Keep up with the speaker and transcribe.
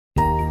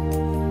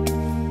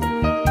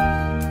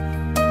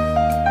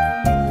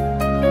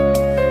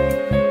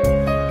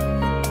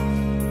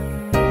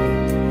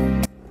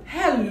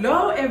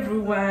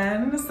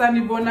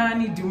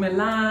Sanibonani,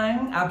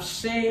 Dumelang,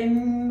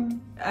 Abshen,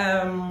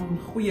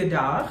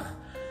 Goeiedag.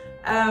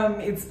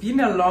 It's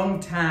been a long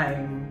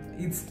time.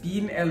 It's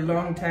been a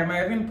long time. I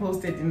haven't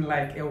posted in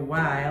like a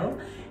while,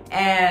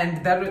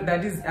 and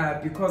that is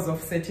because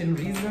of certain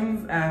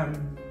reasons.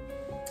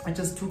 I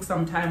just took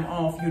some time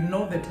off. You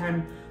know, the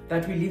time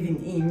that we're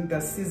living in, the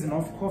season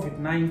of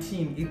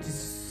COVID-19, it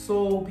is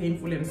so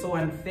painful and so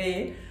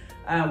unfair.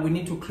 We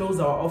need to close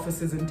our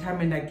offices in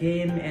time and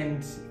again,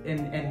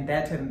 and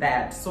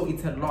that. So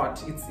it's a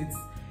lot.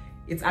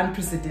 It's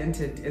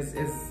unprecedented, as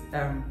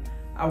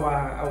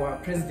our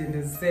president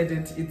has said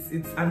it.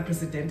 It's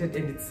unprecedented,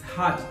 and it's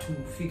hard to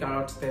figure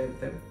out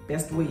the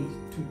best way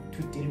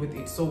to deal with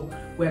it. So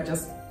we're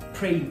just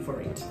praying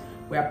for it.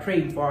 We are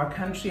praying for our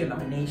country and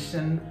our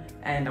nation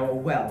and our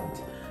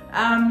world.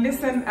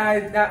 Listen,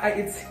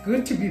 it's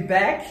good to be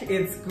back.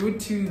 It's good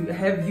to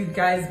have you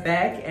guys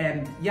back,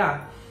 and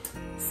yeah.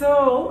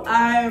 So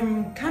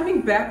I'm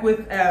coming back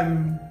with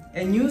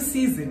a new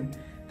season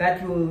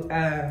that will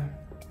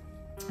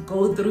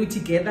go through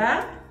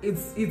together.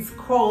 It's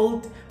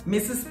called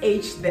Mrs.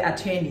 H the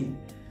Attorney.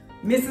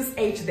 Mrs.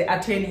 H the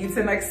Attorney. It's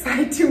an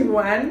exciting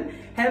one.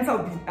 Hence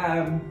I'll be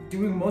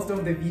doing most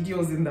of the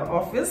videos in the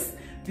office,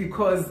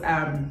 because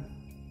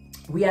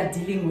we are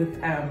dealing with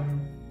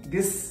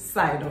this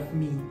side of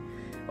me,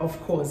 of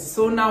course.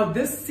 So now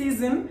this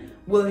season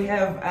will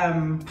have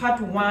part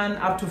 1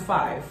 up to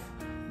 5.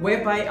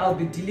 Whereby I'll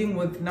be dealing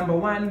with number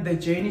 1, the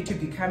journey to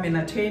become an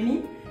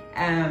attorney,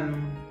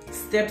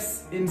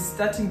 steps in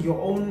starting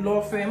your own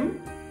law firm,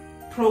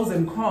 pros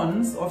and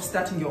cons of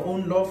starting your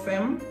own law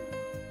firm.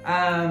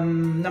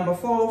 Number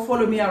 4,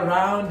 follow me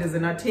around as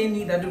an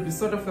attorney. That will be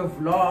sort of a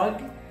vlog.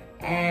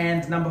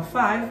 And number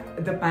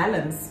 5, the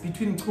balance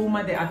between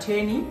Kuma the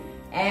attorney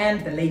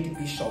and the lady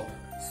bishop.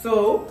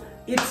 So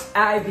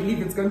I believe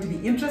it's going to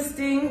be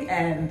interesting,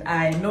 and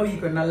I know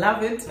you're gonna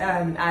love it.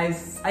 And I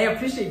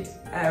appreciate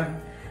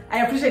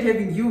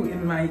having you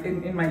in my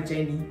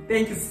journey.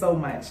 Thank you so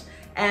much.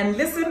 And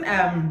listen,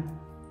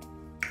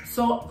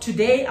 so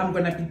today I'm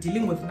gonna be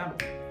dealing with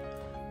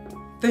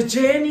the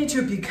journey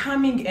to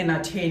becoming an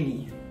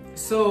attorney.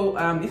 So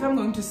if I'm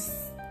going to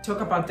talk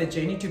about the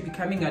journey to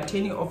becoming an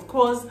attorney, of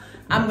course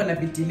I'm gonna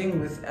be dealing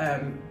with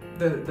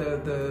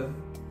the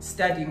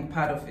studying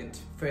part of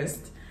it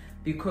first,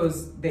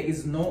 because there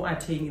is no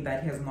attorney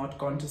that has not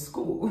gone to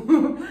school.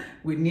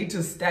 We need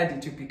to study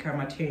to become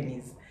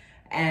attorneys.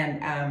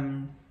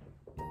 And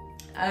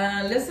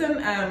listen,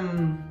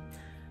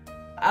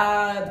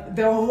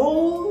 the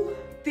whole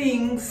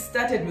thing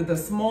started with a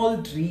small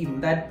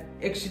dream that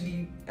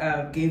actually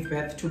gave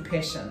birth to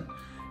passion,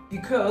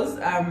 because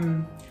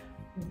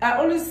I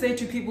always say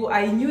to people,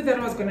 I knew that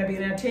I was going to be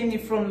an attorney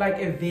from like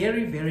a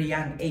very, very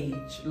young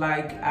age.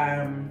 Like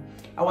I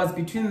was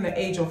between the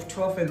age of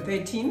 12 and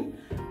 13.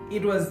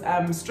 It was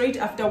straight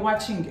after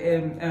watching,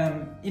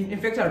 in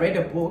fact, I read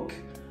a book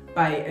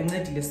by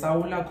Ncedi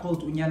Lesaula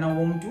called Unyana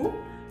Womdu.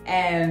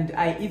 And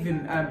I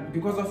even,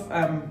 because of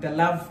the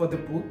love for the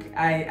book,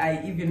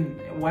 I even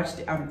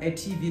watched a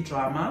TV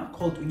drama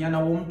called Unyana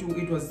Womdu.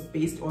 It was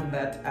based on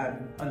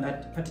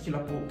that particular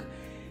book.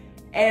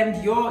 And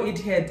it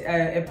had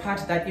a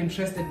part that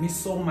interested me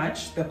so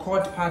much, the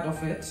court part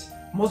of it.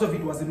 Most of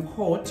it was in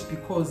court,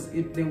 because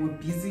they were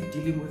busy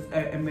dealing with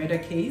a murder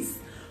case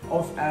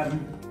of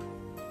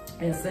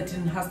a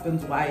certain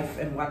husband's wife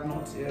and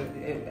whatnot.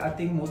 I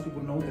think most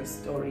people know the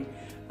story.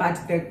 But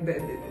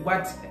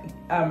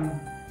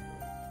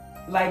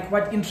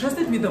what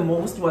interested me the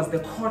most was the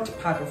court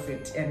part of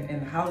it,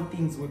 and how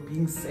things were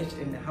being searched,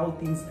 and how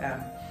things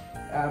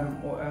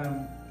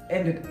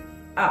ended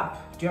up.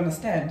 Do you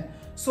understand?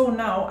 So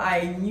now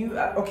I knew,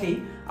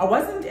 okay, I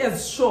wasn't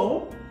as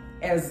sure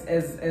as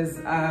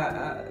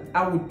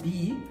I would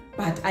be,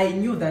 but I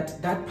knew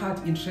that part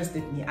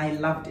interested me. I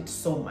loved it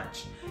so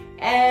much.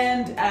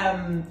 And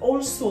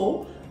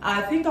also,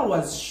 I think I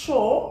was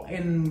sure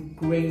in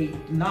grade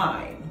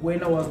 9,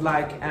 when I was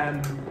like,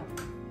 I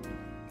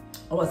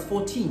was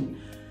 14.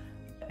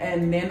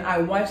 And then I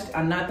watched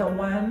another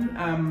one.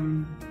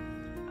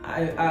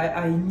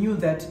 I knew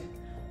that,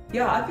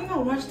 yeah, I think I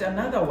watched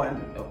another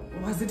one.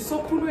 Was it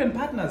Sokulu and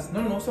Partners?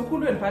 No,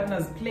 Sokulu and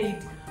Partners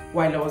played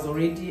while I was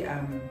already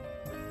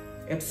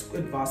at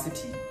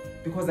varsity,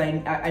 because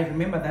I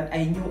remember that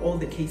I knew all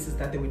the cases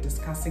that they were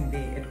discussing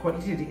there at court.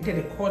 It had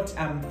a court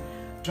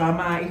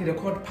drama, it had a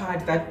court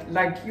part that,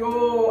 like,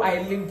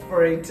 I lived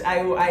for it.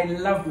 I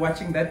loved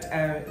watching that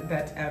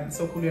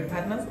Sokulu and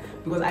Partners,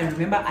 because I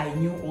remember I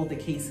knew all the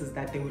cases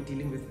that they were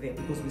dealing with there,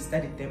 because we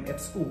studied them at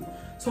school.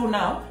 So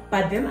now,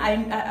 but then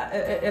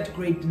at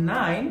grade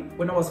 9,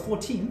 when I was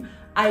 14,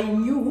 I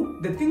knew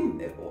the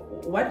thing.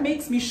 What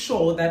makes me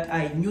sure that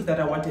I knew that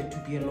I wanted to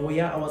be a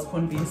lawyer, I was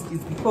convinced,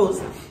 is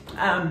because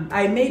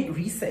I made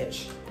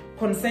research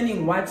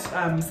concerning what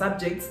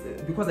subjects,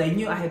 because I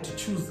knew I had to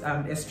choose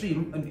a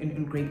stream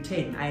in grade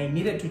 10. I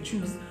needed to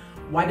choose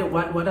what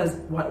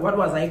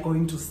was I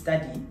going to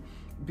study,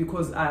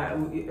 because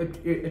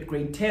at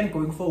grade 10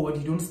 going forward,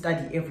 you don't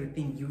study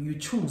everything. You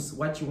choose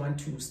what you want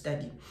to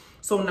study.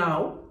 So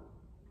now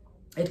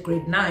at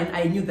grade 9,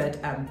 I knew that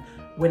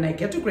when I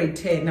get to grade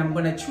 10, I'm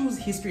going to choose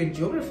history and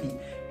geography.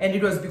 And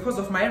it was because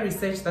of my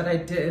research that I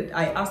did.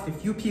 I asked a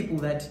few people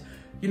that,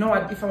 you know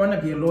what, if I want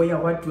to be a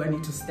lawyer, what do I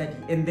need to study?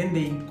 And then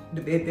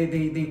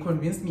they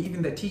convinced me,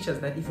 even the teachers,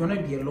 that if you want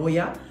to be a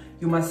lawyer,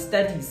 you must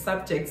study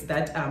subjects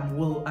that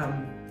will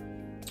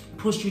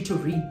push you to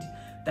read,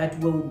 that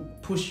will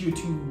push you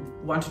to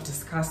want to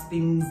discuss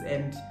things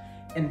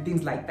and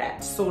things like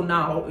that. So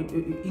now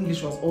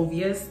English was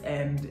obvious,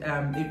 and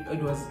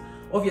it was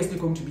obviously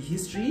going to be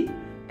history,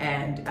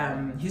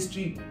 and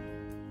history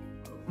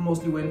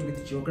mostly went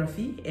with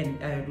geography,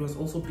 and it was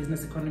also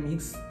business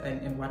economics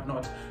and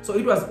whatnot. So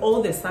it was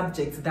all the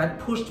subjects that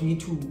pushed me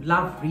to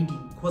love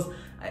reading, because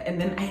and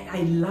then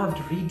I loved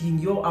reading.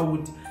 I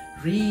would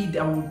read,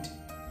 I would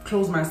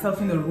close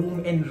myself in the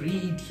room and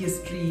read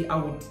history. I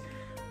would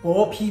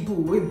bore people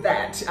with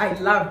that. I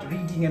loved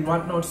reading and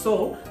whatnot.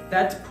 So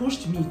that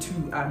pushed me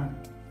to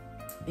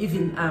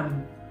even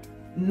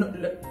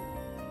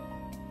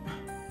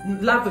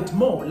love it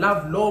more,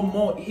 love law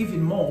more,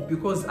 even more,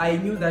 because I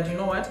knew that, you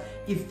know what,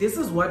 if this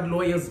is what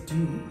lawyers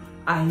do,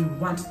 I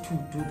want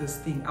to do this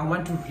thing. I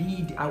want to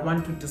read, I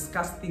want to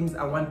discuss things,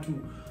 I want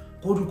to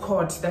go to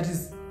court. That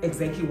is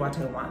exactly what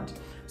I want.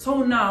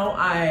 So now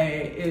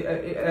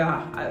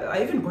I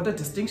even got a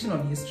distinction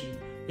on history.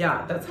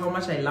 Yeah, that's how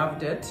much I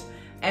loved it.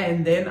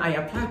 And then I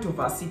applied to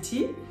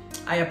varsity.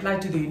 I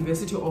applied to the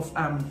University of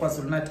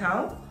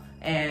KwaZulu-Natal,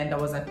 and I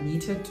was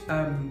admitted.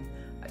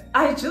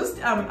 I just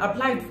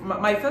applied.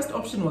 My first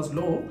option was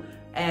law,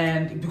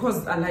 and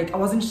because I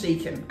wasn't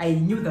shaken, I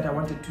knew that I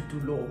wanted to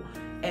do law.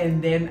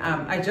 And then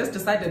I just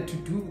decided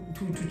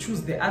to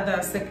choose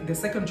the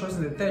second choice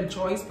and the third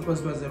choice,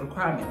 because it was a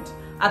requirement.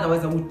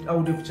 Otherwise, I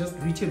would have just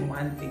written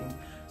one thing.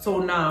 So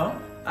now,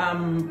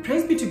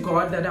 praise be to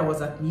God that I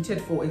was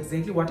admitted for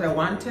exactly what I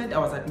wanted. I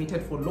was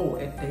admitted for law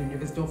at the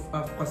University of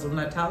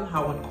KwaZulu-Natal,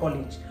 Howard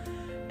College,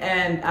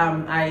 and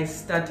I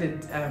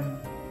started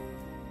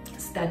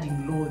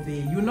studying law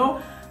there. You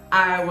know,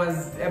 I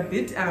was a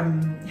bit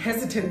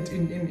hesitant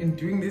in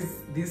doing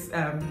this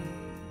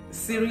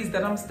series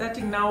that I'm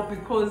starting now,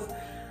 because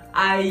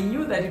I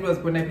knew that it was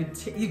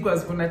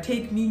gonna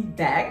take me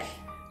back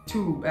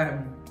to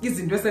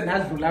izinto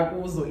esenadlula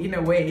kuzo, in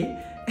a way.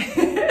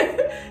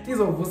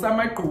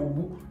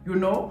 You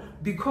know,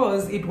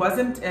 because it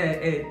wasn't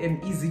an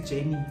easy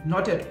journey,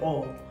 not at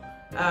all.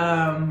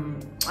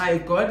 I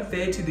got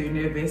there to the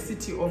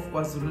University of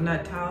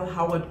KwaZulu-Natal,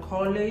 Howard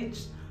College,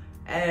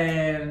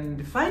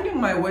 and finding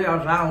my way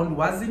around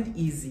wasn't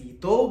easy.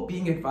 Though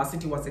being at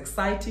varsity was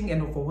exciting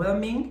and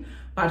overwhelming,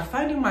 but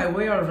finding my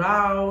way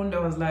around, I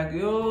was like,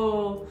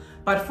 yo.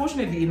 But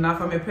fortunately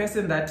enough, I'm a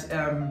person that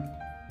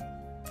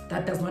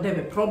that does not have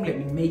a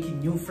problem in making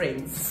new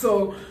friends.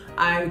 So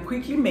I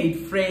quickly made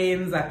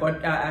friends. I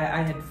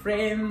had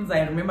friends.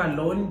 I remember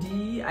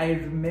Londi, I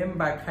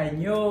remember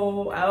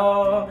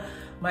Kanyo,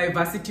 my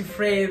varsity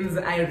friends.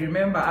 I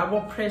remember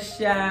Abo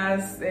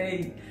Precious.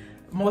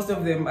 Most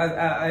of them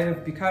I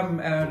have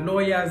become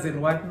lawyers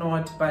and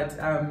whatnot, but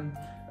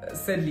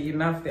sadly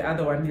enough, the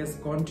other one has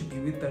gone to be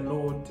with the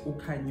Lord,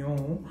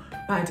 Ukanyo.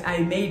 But I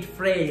made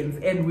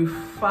friends, and we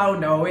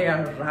found our way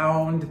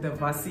around the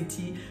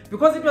varsity,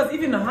 because it was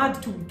even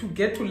hard to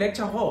get to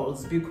lecture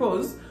halls,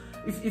 because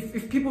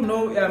if people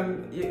know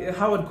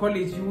Howard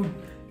College,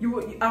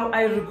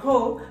 I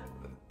recall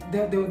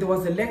there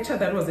was a lecture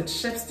that was at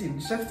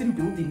Shefston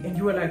building, and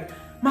you were like,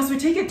 must we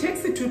take a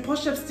taxi to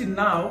Potchefstroom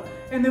now?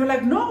 And they were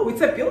like, no, it's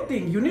a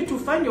building. You need to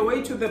find your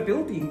way to the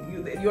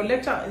building. Your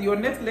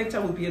next lecture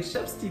will be at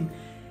Shefston.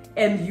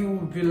 And you'll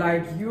be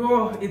like,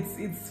 yo,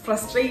 it's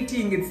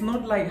frustrating. It's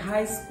not like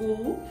high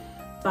school,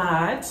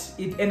 but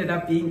it ended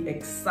up being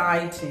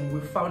exciting. We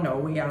found our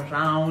way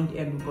around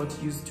and we got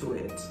used to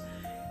it.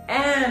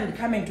 And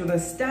coming to the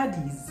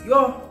studies,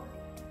 yo,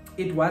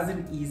 it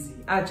wasn't easy.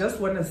 I just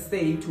want to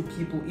say to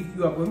people, if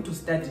you are going to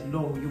study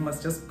law, you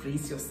must just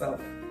brace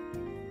yourself.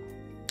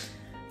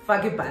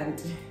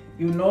 Band,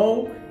 you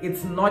know,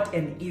 it's not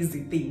an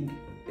easy thing.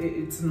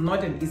 It's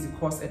not an easy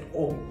course at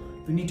all.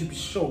 You need to be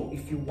sure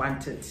if you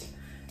want it.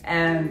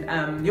 And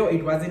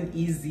it wasn't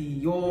easy.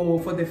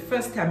 For the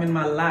first time in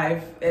my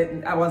life,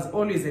 I was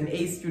always an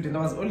A student.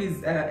 I was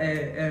always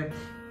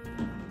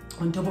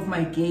on top of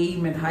my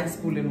game in high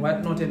school and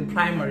whatnot, and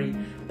primary.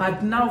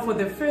 But now, for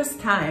the first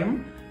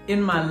time in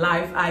my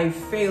life, I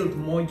failed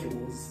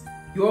modules.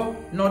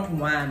 Not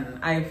one.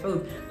 I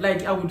felt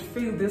like I would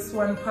fail this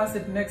one, pass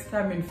it next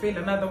time, and fail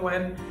another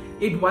one.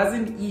 It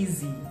wasn't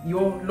easy.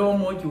 Your law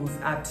modules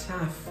are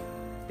tough.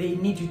 They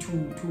need you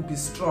to be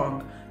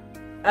strong.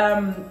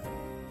 Bear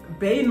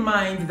in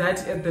mind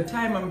that at the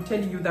time I'm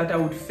telling you that I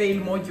would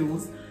fail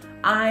modules,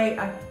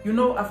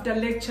 after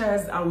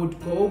lectures, I would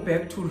go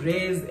back to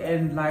res,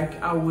 and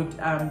I would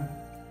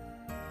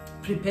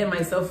prepare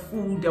myself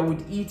food. I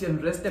would eat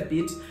and rest a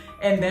bit.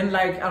 And then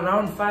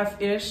around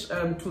 5-ish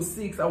to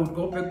 6, I would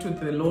go back to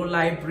the law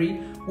library.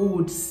 We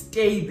would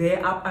stay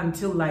there up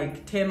until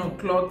 10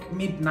 o'clock,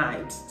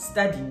 midnight,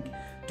 studying.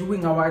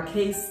 doing our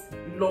case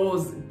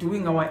laws,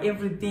 doing our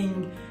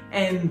everything,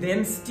 and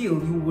then still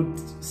you would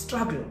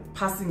struggle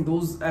passing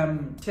those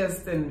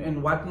tests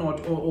and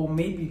whatnot, or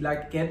maybe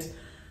like get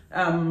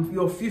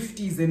your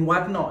 50s and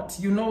whatnot.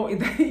 You know,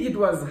 it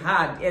was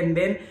hard. And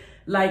then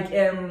like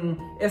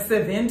a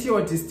 70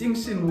 or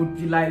distinction would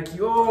be like,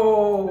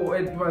 yo,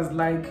 it was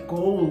like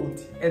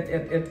gold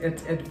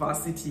at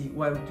varsity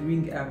while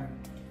doing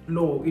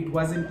law. It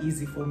wasn't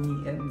easy for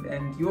me,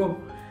 and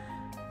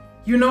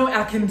you know,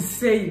 I can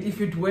say it,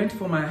 if it went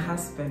for my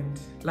husband,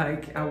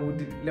 like I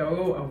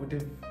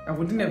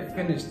wouldn't have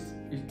finished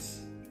it.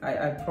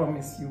 I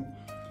promise you.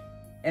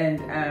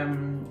 And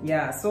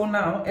yeah, so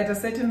now at a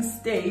certain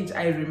stage,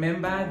 I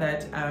remember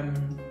that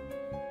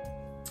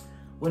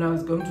when I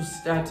was going to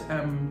start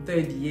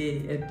third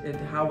year at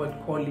Howard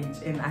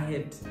College, and I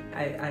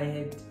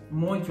had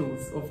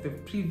modules of the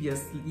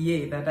previous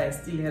year that I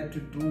still had to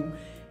do.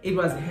 It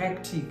was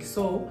hectic,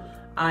 so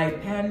I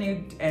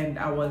panicked, and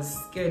I was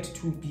scared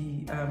to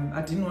be,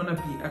 I didn't want to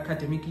be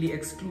academically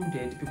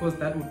excluded, because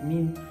that would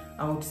mean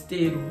I would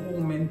stay at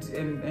home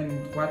and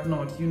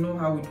whatnot. You know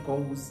how it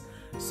goes.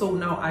 So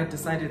now I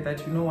decided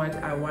that, you know what,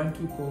 I want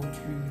to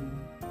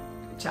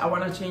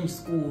change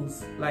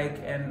schools, like,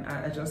 and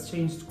I just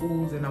changed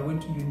schools, and I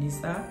went to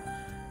UNISA,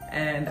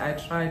 and I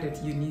tried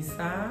at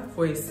UNISA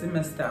for a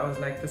semester. I was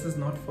like, this is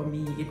not for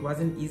me. It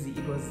wasn't easy.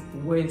 It was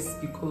worse,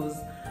 because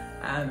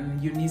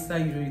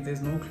UNISA,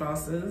 there's no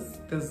classes,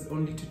 there's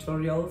only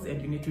tutorials,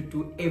 and you need to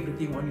do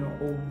everything on your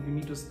own. You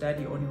need to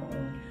study on your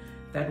own.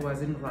 That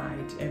wasn't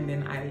right. And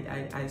then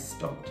I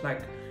stopped.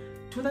 Like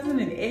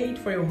 2008,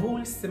 for a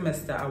whole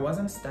semester, I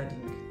wasn't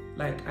studying.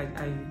 Like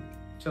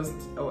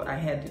I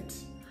had it.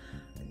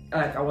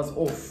 Like I was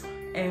off.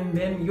 And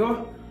then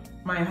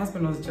my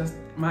husband was just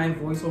my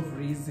voice of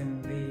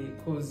reason there,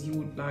 because he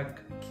would like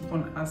keep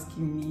on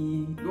asking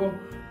me,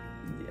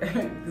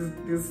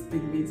 this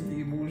thing makes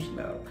me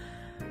emotional.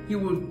 He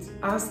would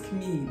ask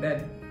me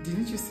that,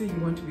 didn't you say you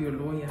want to be a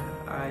lawyer?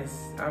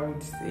 I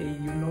would say,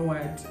 you know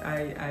what,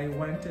 I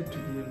wanted to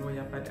be a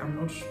lawyer, but I'm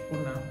not sure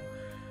now.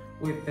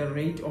 With the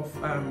rate of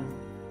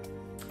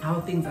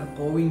how things are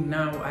going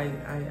now,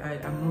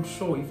 I'm not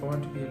sure if I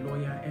want to be a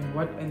lawyer.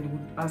 And he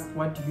would ask,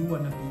 what do you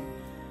want to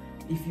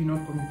be if you're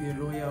not going to be a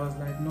lawyer? I was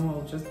like, no,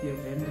 I'll just be a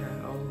vendor.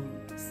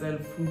 I'll sell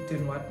fruit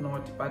and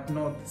whatnot. But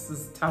no, this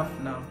is tough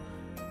now.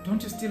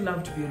 Don't you still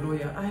love to be a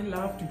lawyer? I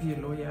love to be a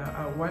lawyer.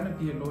 I want to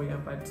be a lawyer,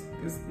 but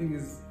this thing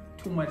is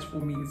too much for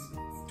me.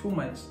 It's too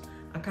much.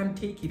 I can't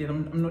take it,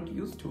 and I'm not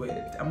used to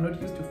it. I'm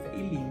not used to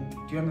failing.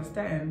 Do you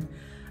understand?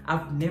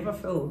 I've never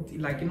failed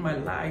like in my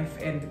life,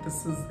 and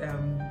this is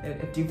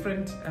a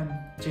different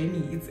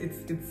journey.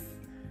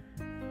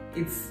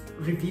 It's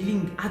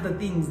revealing other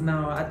things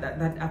now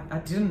that I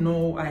didn't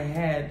know I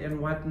had and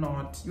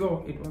whatnot.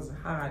 It was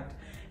hard.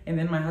 And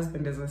then my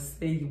husband, as I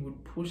say, he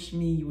would push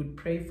me, he would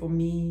pray for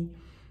me,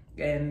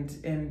 and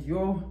then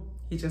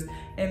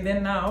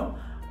now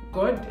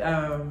God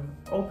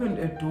opened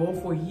a door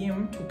for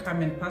him to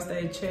come and pastor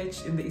a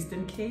church in the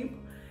Eastern Cape.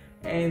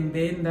 And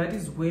then that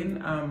is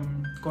when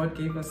God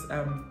gave us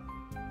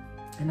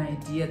an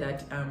idea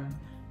that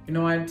you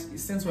know what,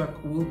 since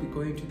we'll be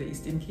going to the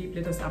Eastern Cape,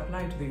 let us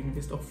apply to the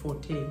University of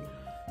Fort Hare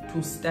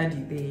to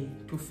study there,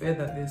 to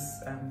further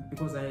this,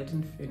 because I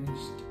hadn't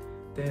finished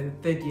the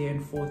third year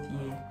and fourth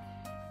year.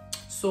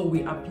 So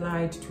we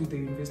applied to the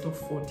University of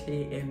Fort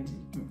Hare, and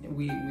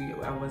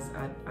I was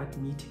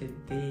admitted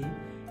there.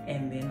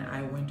 And then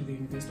I went to the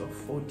University of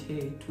Fort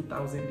Hare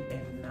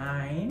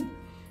 2009.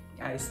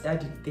 I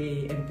studied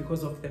there, and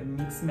because of the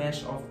mix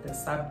mash of the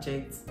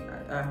subjects,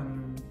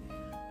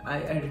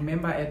 I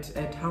remember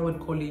at Howard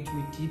College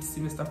we did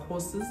semester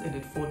courses, and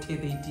at Fort Hare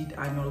they did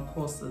annual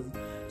courses.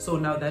 So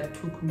now that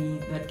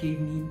gave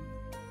me,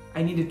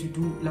 I needed to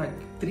do like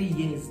 3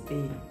 years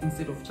there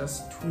instead of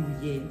just 2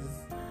 years.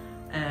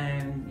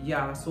 And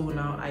yeah, so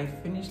now I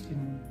finished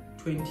in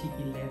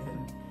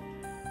 2011.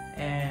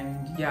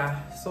 And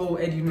yeah, so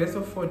at University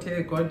of Fort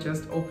Hare, God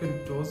just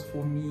opened doors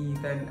for me.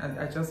 Then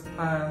I just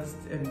passed,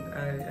 and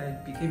I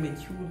became a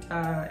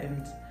tutor,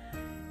 and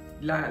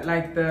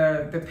like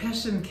the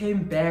passion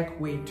came back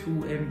way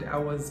too, and I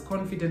was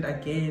confident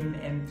again.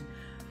 And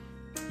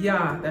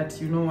yeah, that,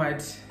 you know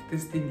what,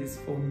 this thing is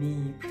for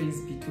me.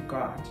 Praise be to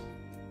God.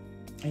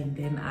 And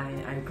then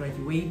I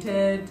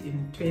graduated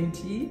in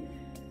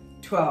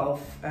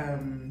 2012,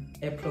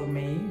 April,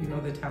 May, you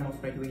know, the time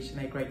of graduation.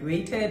 I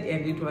graduated,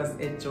 and it was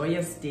a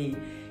joyous day.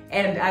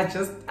 And I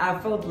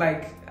felt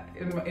like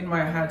in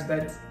my heart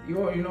that, you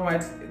know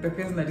what, the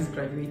person that is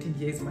graduating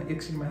here is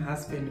actually my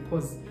husband,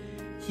 because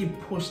he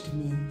pushed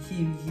me.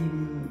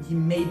 He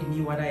made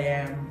me what I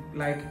am.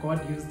 Like,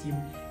 God used him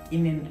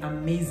in an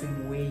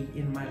amazing way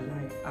in my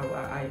life. I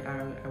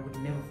would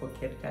never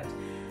forget that.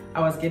 I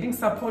was getting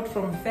support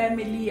from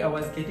family. I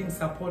was getting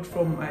support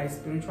from my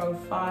spiritual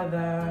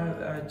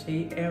father,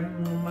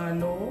 J.M.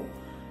 Malo,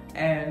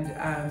 and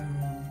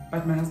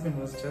but my husband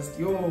was just,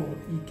 he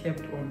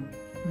kept on,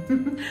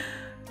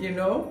 you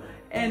know.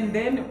 And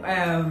then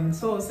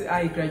so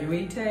I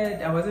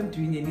graduated. I wasn't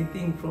doing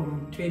anything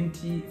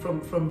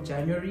from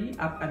January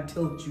up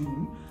until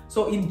June.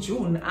 So in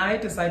June, I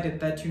decided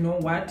that, you know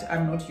what,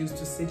 I'm not used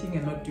to sitting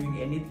and not doing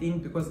anything,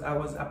 because I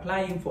was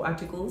applying for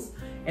articles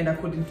and I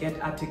couldn't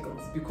get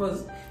articles,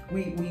 because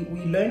we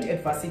learned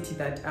at varsity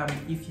that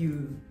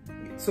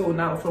so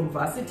now from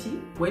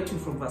varsity,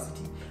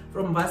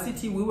 from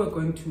varsity we were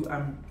going to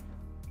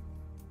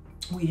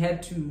we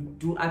had to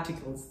do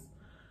articles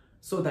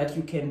so that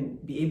you can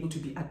be able to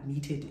be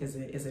admitted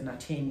as an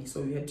attorney.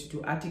 So you had to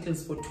do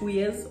articles for 2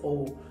 years,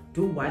 or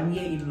do 1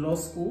 year in law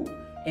school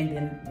and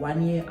then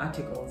 1 year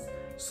articles.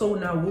 So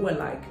now we were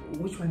like,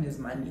 which one is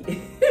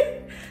money?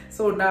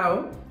 So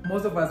now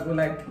most of us were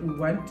like, we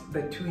want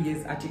the 2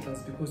 years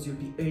articles, because you'll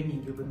be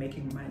earning, you'll be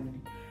making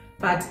money.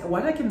 But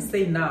what I can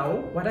say now,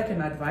 what I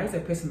can advise a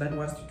person that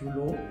wants to do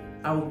law,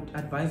 I would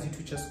advise you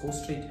to just go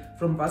straight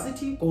from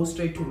varsity, go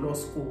straight to law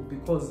school,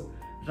 because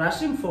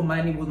rushing for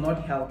money will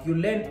not help. You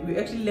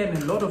actually learn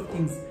a lot of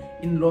things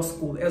in law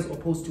school, as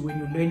opposed to when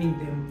you're learning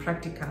them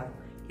practical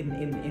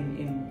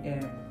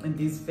in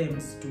these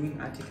firms doing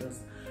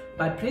articles.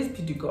 But praise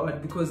be to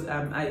God, because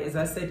as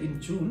I said,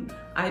 in June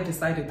I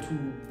decided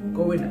to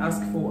go and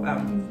ask for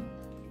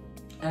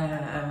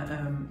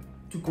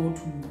to go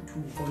to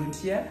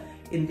volunteer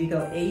in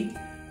legal aid.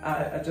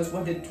 I just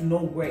wanted to know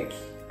work.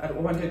 I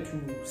wanted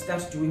to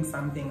start doing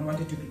something. I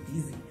wanted to be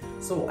busy.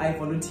 So I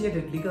volunteered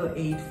at legal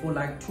aid for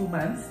like 2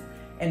 months.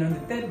 And on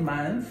the 3rd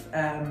month,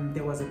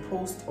 there was a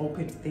post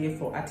opened there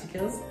for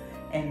articles.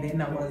 And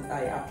then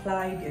I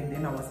applied, and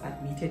then I was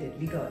admitted at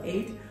legal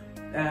aid.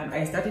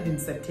 I started in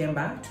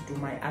September to do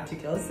my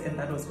articles, and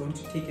that was going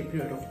to take a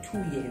period of 2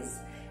 years.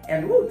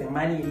 And oh, the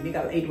money in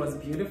legal aid was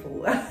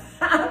beautiful,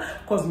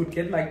 because we'd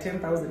get like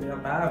 10,000 and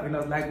above, and I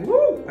was like,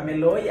 woo, I'm a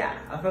lawyer.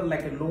 I felt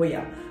like a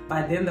lawyer.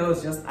 But then there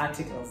was just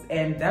articles,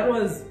 and that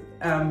was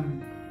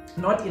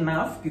not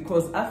enough,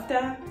 because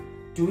after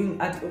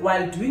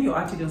while doing your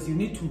articles, you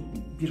need to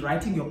be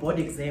writing your board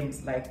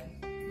exams, like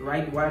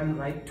write 1,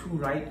 write 2,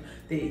 write.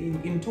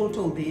 In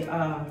total they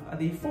are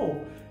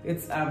 4.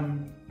 It's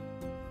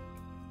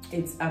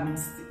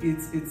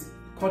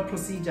court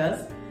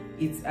procedures,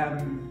 it's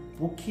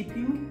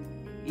bookkeeping,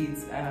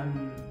 it's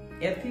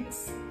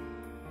ethics,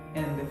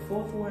 and the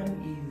 4th one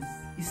is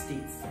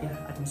estates,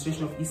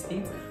 administration of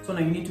estates. So now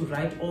you need to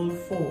write all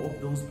 4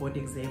 of those board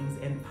exams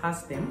and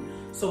pass them,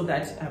 so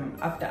that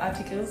after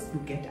articles you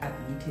get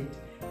admitted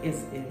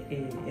as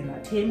an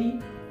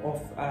attorney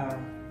of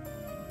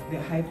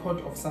the High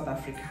Court of South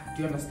Africa.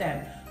 Do you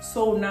understand?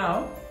 So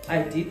now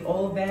I did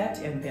all that,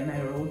 and then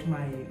I wrote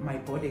my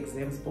board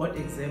exams. Board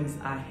exams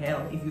are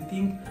hell. If you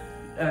think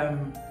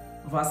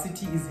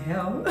varsity is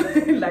hell,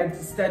 like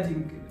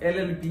studying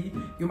LLB,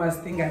 you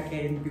must think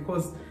again,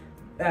 because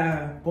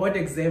board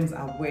exams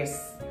are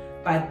worse.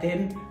 But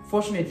then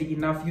fortunately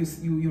enough,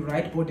 you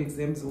write board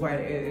exams while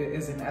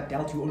as an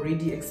adult, you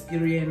already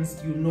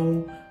experienced, you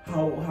know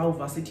how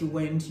varsity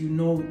went, you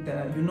know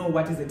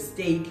what is at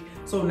stake.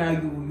 So now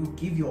you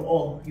give your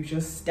all, you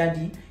just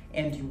study,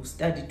 and you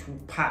study to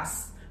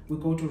pass. We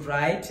go to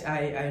write.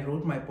 I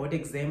wrote my board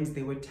exams.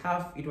 They were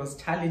tough, it was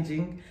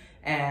challenging.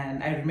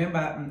 And I remember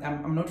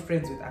I'm not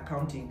friends with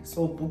accounting,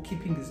 so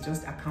bookkeeping is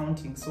just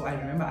accounting. So I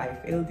remember I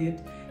failed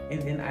it,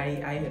 and then I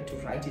had to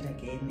write it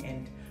again,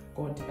 and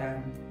God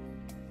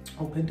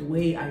opened the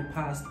way. I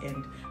passed,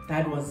 and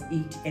that was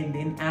it. And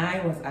then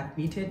I was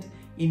admitted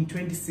in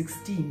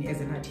 2016 as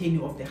an attorney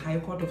of the High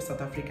Court of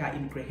South Africa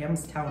in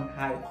Grahamstown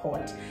High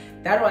Court.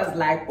 That was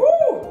like,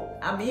 ooh,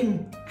 I'm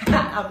in.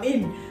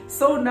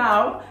 So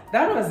now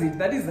that was it.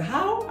 That is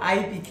how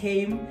I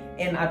became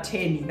an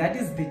attorney. That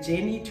is the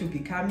journey to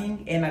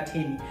becoming an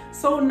attorney.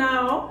 So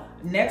now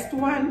next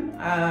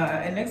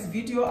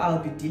video, I'll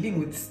be dealing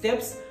with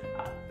steps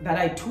that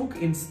I took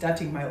in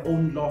starting my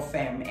own law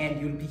firm, and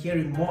you'll be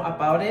hearing more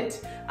about it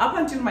up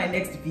until my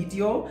next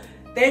video.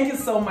 Thank you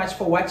so much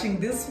for watching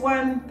this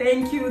one.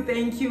 Thank you.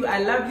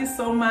 I love you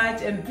so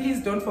much, and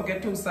please don't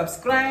forget to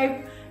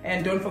subscribe,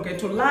 and don't forget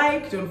to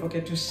like, don't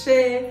forget to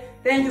share.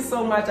 Thank you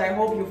so much. I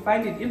hope you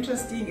find it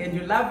interesting and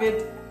you love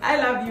it. I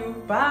love you.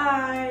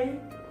 Bye.